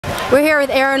We're here with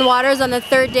AaronWaters on the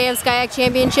third day of SCIAC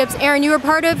Championships. Aaron, you were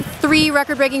part of 3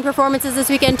 record-breaking performances this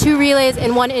weekend, 2 relays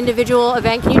and 1 individual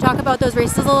event. Can you talk about those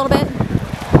races a little bit?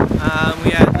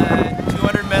 We had the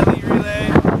 200 medley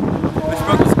relay, which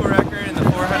broke the school record, and the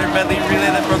 400 medley relay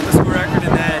that broke the school record,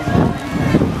 and then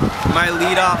my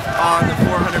lead-off on the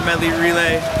 400 medley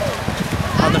relay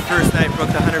on the first night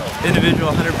broke the 100 individual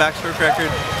 100 backstroke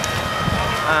record.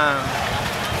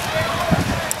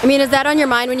 I mean, is that on your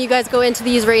mind when you guys go into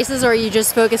these races, or are you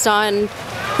just focused on,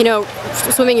 you know,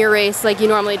 swimming your race like you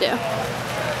normally do?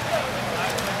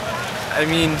 I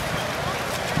mean,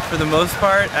 for the most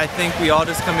part, I think we all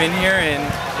just come in here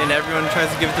and everyone tries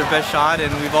to give it their best shot,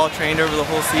 and we've all trained over the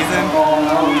whole season.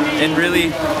 And really,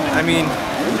 I mean,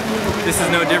 this is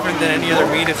no different than any other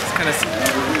meet. It's just kind of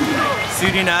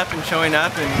suiting up and showing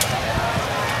up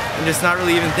and just not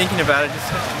really even thinking about it,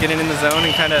 just getting in the zone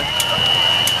and kind of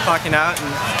clocking out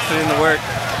and putting in the work.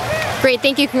 Great,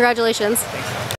 thank you, congratulations. Thanks.